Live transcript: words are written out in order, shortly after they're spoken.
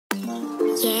Good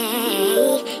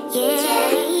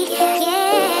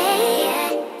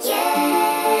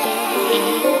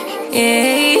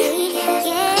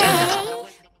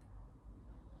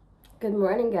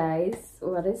morning, guys.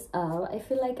 What is up? I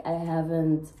feel like I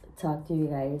haven't talked to you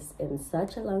guys in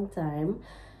such a long time.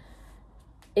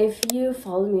 If you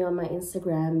follow me on my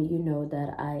Instagram, you know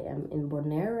that I am in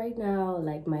Bonaire right now,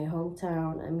 like my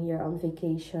hometown. I'm here on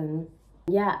vacation.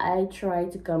 Yeah, I try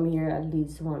to come here at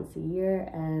least once a year,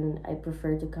 and I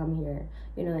prefer to come here,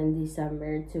 in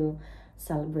December to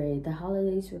celebrate the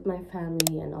holidays with my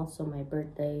family and also my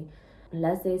birthday.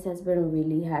 Last days has been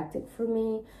really hectic for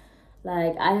me.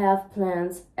 Like, I have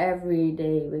plans every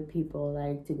day with people,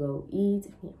 like to go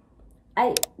eat.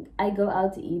 I go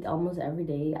out to eat almost every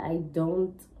day. I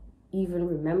don't even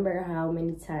remember how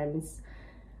many times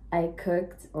I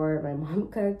cooked or my mom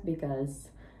cooked, because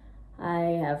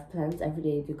I have plans every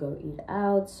day to go eat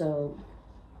out. So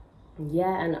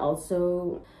yeah, and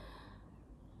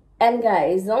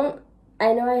guys,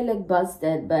 I know I look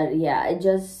busted, but yeah, I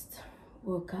just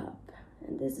woke up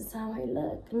and this is how I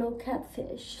look. No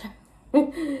catfish.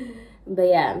 But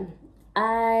yeah,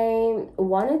 I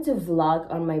wanted to vlog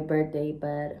on my birthday,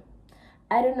 but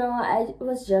I don't know, I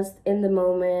was just in the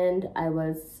moment. I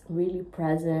was really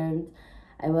present.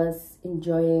 I was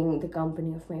enjoying the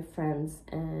company of my friends,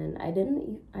 and I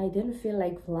didn't feel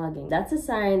like vlogging. That's a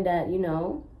sign that,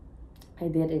 I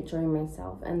did enjoy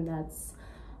myself, and that's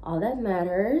all that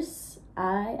matters.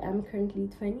 I am currently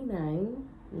 29,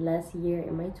 last year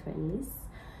in my 20s.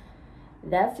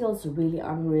 That feels really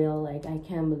unreal. Like, I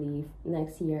can't believe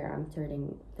next year I'm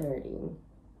turning 30.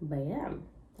 But yeah,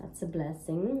 that's a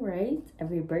blessing, right?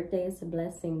 Every birthday is a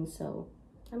blessing, so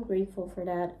I'm grateful for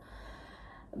that.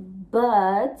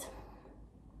 But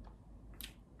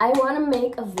I want to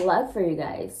make a vlog for you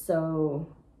guys. So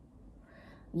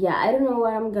yeah, I don't know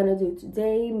what I'm gonna do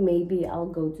today. Maybe I'll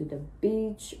go to the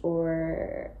beach,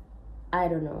 or I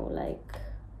don't know, like,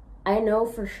 I know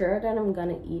for sure that I'm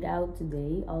gonna eat out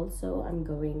today. Also, I'm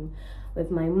going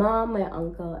with my mom, my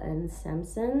uncle, and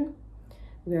Samson.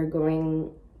 We're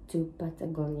going to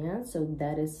Patagonia, so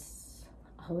that is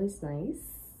always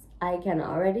nice. I can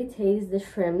already taste the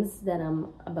shrimps that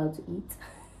I'm about to eat.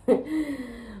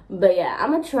 But yeah,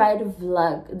 I'm gonna try to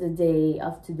vlog the day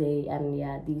of today, and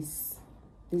yeah, these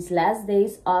last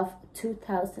days of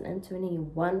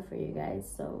 2021 for you guys.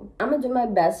 So I'm gonna do my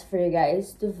best for you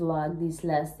guys to vlog these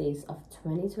last days of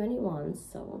 2021.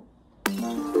 So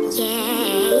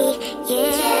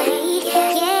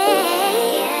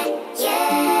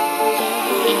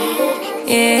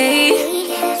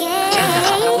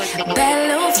bad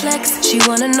little flex, she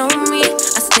wanna know me.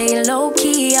 I stay low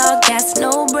key, all gas,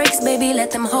 no brakes, baby,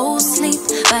 let them hoes sleep.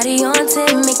 Body on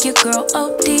 10, make your girl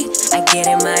OD. I get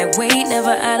in my way,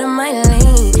 never out of my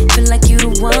lane. Feel like you the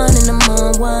one and I'm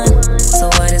on one. So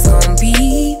what it's gonna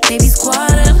be? Baby,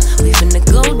 squad up, we finna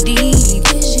go deep.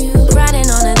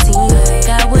 Riding on a team,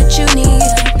 got what you need.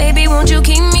 Baby, won't you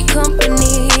keep me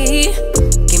company?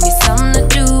 Give me something to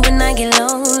do when I get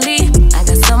lonely. I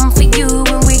got something for you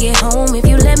when we get home. If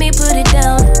you let me put it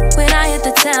down, when I hit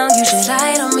the town, you should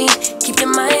slide on me. Keep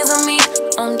your minds on me.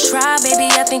 On try,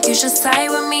 baby, I think you should side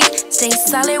with me. Stay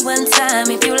solid one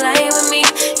time if you lie with me.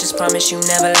 Just promise you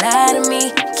never lie to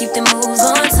me. Keep the moves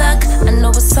on tuck, I know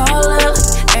it's all up.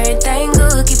 Everything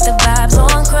good, keep the vibes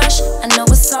on crush, I know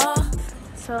it's all.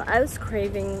 So I was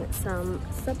craving some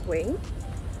Subway.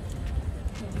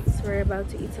 So we're about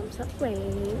to eat some Subway.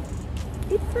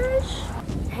 Eat fresh.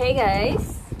 Hey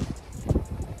guys,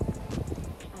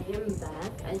 I am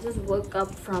back. I just woke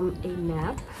up from a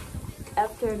nap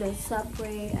after the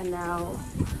Subway, and now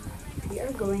we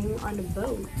are going on a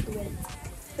boat with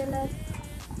Philip,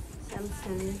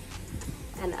 Samson,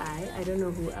 and I don't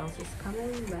know who else is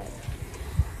coming, but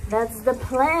that's the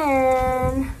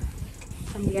plan.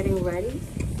 I'm getting ready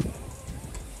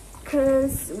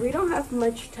because we don't have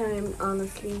much time,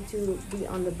 honestly, to be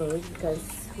on the boat, because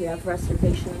we have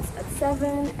reservations at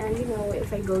 7, and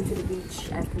if I go to the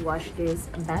beach, I have to wash this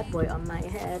bad boy on my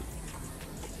head,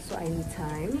 so I need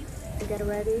time to get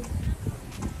ready.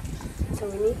 So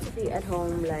we need to be at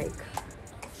home like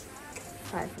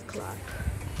 5 o'clock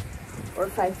or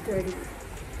 5:30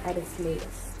 at its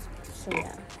latest. So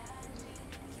yeah.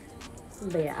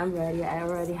 But yeah, I'm ready. I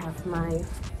already have my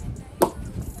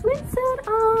swimsuit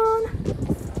on.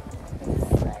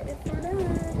 Excited for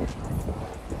that.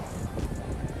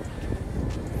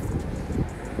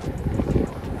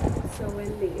 So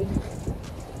windy.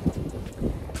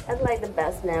 That's like the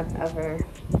best nap ever.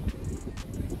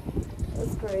 It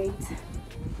was great.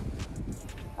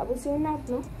 How was your nap,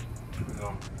 no?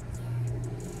 No.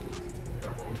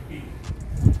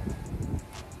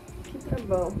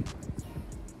 Go.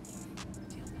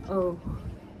 Oh.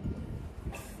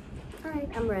 Alright,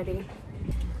 I'm ready.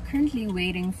 Currently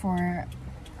waiting for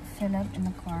Philip in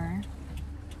the car.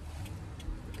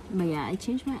 But yeah, I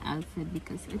changed my outfit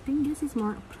because I think this is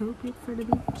more appropriate for the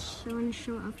beach. I want to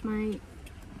show off my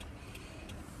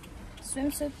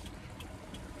swimsuit.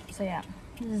 So yeah,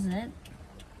 this is it.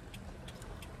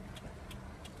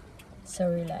 So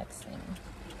relaxing.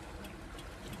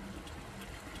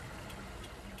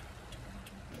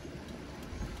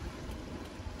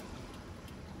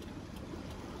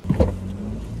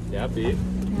 Debby.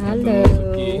 Hello.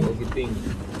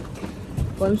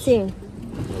 Ponsing.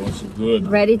 What's good?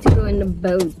 Ready to go in the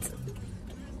boat.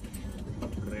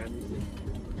 Ready.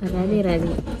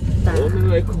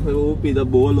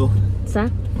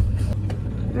 Sak.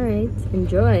 Alright,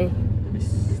 enjoy.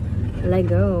 Let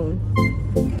go.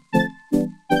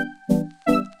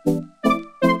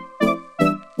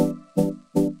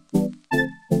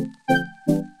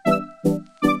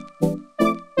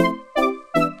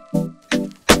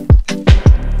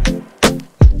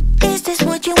 Is this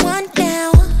what you want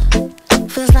now?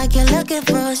 Feels like you're looking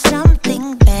for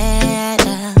something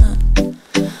better.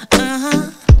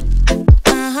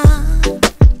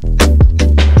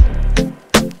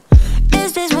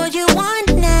 Is this what you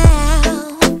want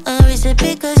now? Or is it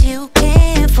because you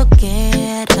can't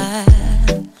forget her?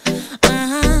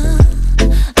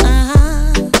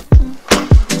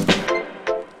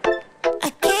 I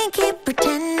can't keep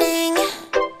pretending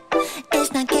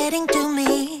it's not getting to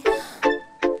me.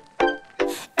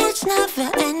 It's never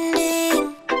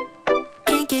ending.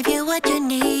 Can't give you what you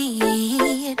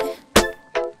need.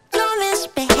 You're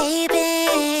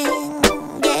misbehaving.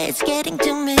 Yeah, it's getting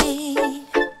to me.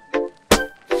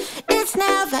 It's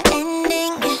never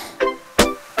ending.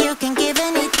 You can give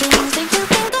anything, so you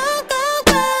can go, go,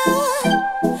 go.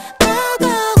 Go,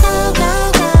 go, go,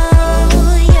 go, go.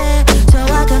 Yeah, so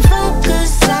I can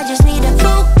focus. I just need to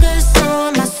focus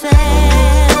on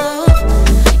myself.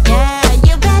 Yeah,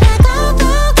 you better go,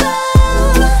 go, go.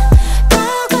 Go,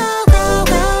 go, go,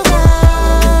 go, go.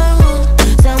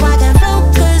 So I can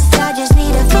focus. I just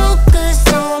need to focus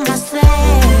on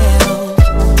myself.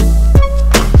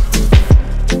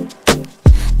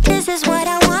 This is what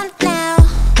I want now.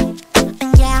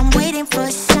 And yeah, I'm waiting for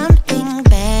something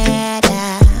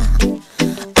better.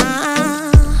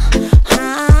 Yeah.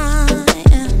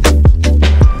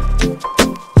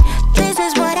 This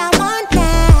is what I want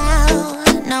now.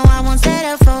 No, I won't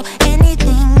settle for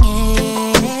anything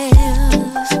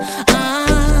else.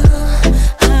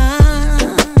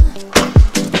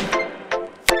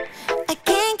 I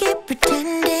can't keep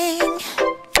pretending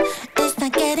it's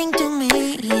not getting to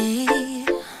me.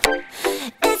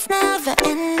 It's never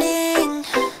ending.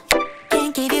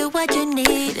 Can't give you what you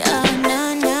need. Oh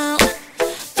no, no.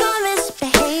 You're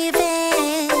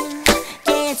misbehaving.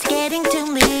 Yeah, it's getting to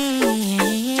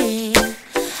me.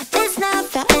 It's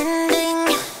never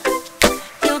ending.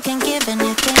 You can give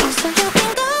anything, so you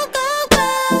can go, go, go.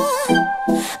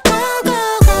 Go,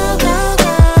 go, go, go,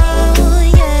 go.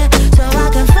 Yeah, so I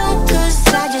can focus. I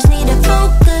just need to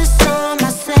focus on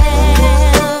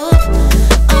myself.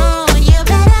 Oh, you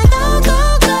better go, go,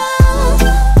 go.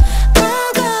 Go,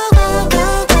 go, go, go,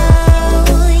 go.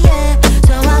 Yeah,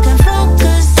 so I can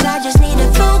focus. I just need to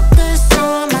focus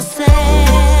on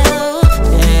myself.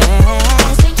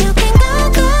 Yeah, so you can go,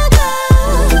 go, go.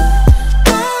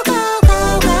 Go, go, go,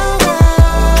 go, go.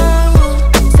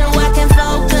 So I can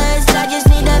focus. I just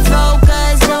need to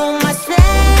focus on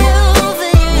myself.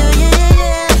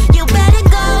 Yeah. You better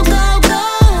go, go, go.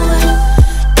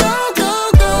 Go, go,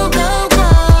 go, go, go.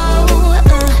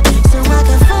 So I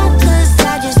can focus. I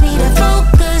just need to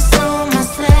focus on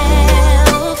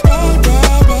myself, baby,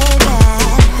 baby.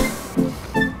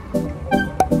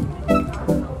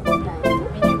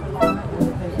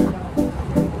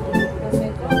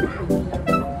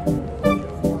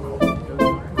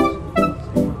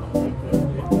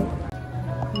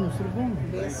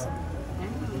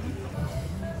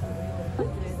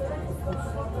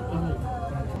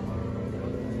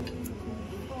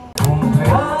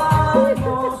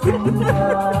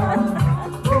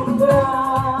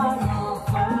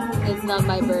 It's not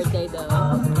my birthday though.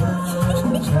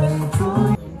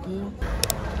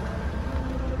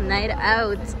 Night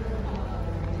out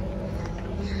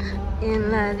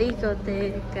in la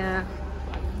discoteca.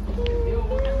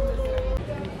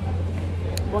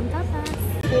 Buon tapas.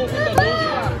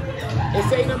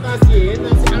 Essa aí não tá ciente, não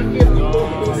sei o que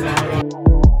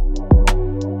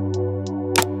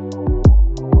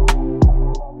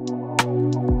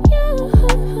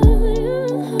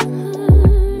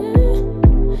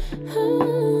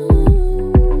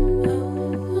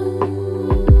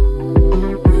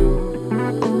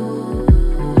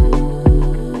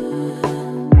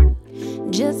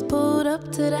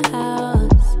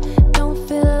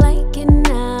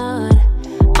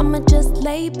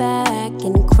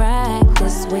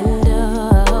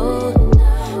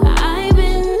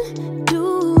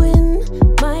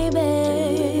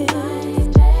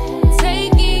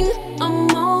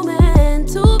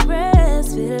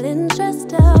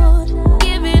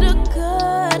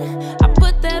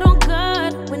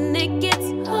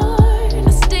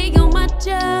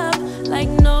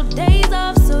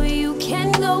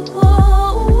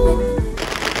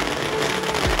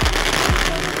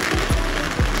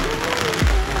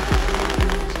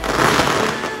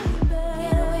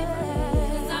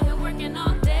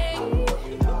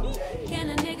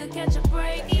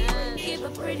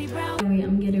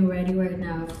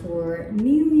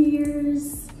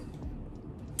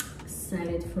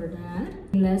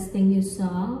last thing you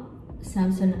saw,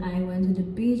 Samson and I went to the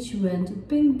beach. We went to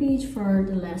Pink Beach for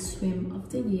the last swim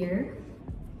of the year.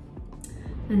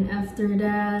 And after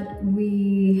that,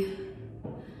 we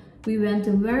went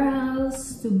to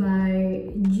warehouse to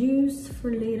buy juice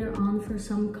for later on for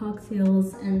some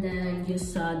cocktails, and then you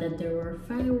saw that there were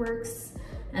fireworks.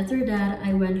 After that,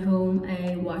 I went home,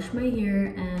 I washed my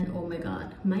hair, and oh my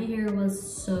god, my hair was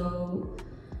so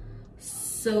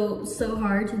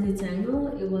hard to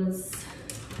detangle. It was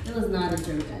not a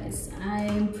joke, guys.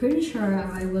 I'm pretty sure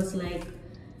I was like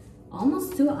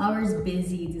almost 2 hours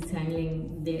busy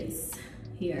detangling this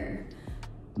here,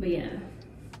 but yeah,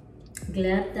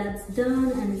 glad that's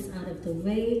done and it's out of the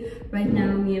way. Right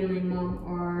now, me and my mom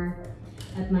are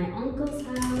at my uncle's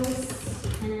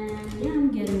house, and yeah,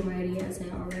 I'm getting ready. As I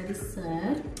already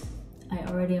said, I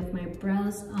already have my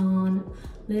brows on,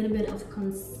 a little bit of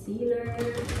concealer.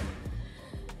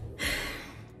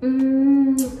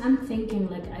 I'm thinking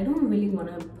like I don't really want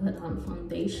to put on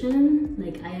foundation.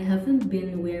 Like I haven't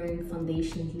been wearing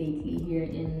foundation lately here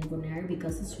in Bonaire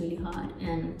because it's really hot,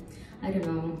 and I don't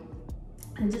know,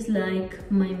 I just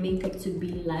like my makeup to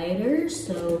be lighter,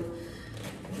 so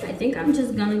I think I'm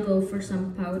just gonna go for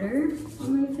some powder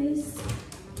on my face.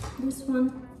 This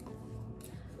one,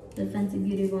 the Fenty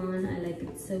Beauty one, I like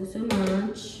it so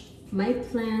much. My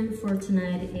plan for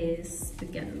tonight is to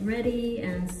get ready,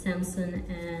 and Samson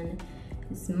and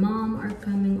his mom are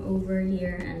coming over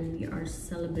here, and we are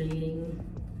celebrating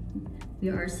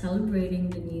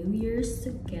the New Year's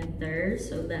together,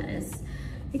 so that is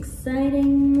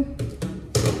exciting.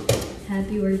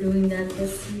 Happy we're doing that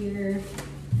this year.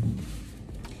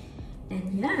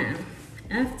 And yeah,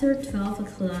 after 12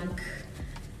 o'clock,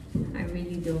 I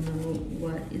really don't know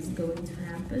what is going to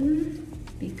happen,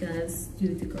 because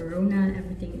due to Corona,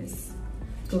 everything is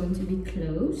going to be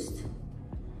closed.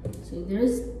 So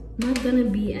there's not gonna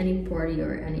be any party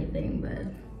or anything, but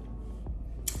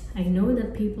I know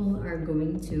that people are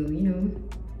going to, you know,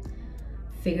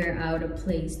 figure out a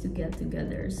place to get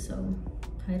together. So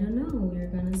I don't know, we're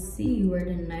gonna see where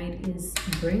the night is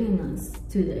bringing us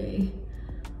today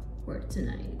or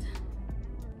tonight.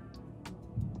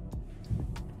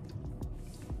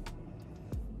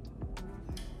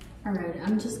 Alright,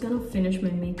 I'm just gonna finish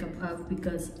my makeup up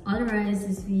because otherwise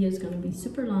this video is gonna be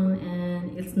super long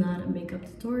and it's not a makeup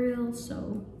tutorial,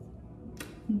 so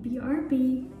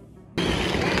BRB.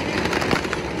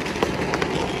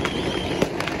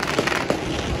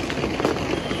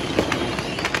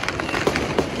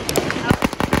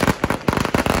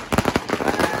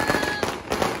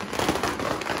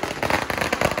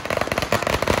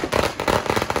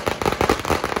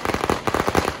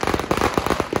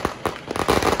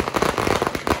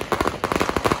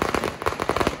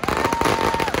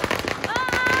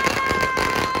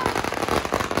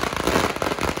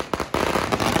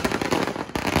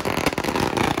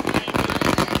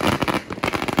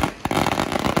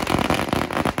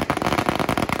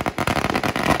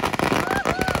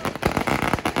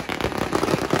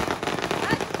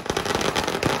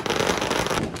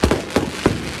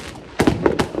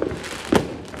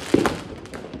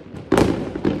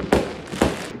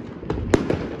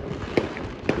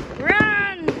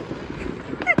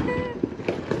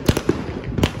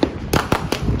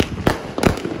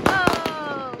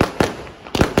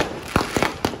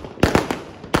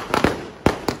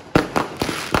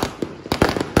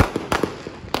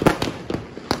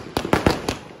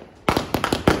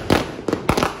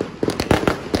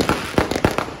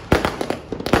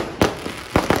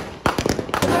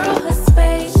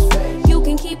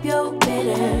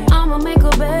 I'ma make a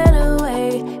better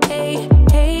way. Hey,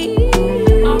 hey.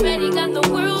 Already got the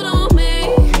world on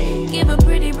me. Give a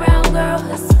pretty brown girl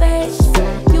her space.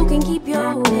 You can keep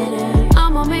your bitter.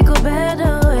 I'ma make a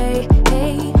better way.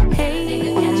 Hey,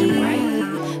 hey.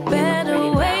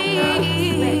 Better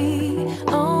way.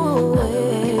 Oh,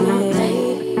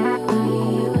 way.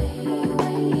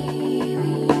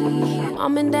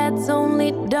 Mom and dad's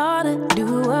only daughter.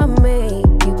 Do I make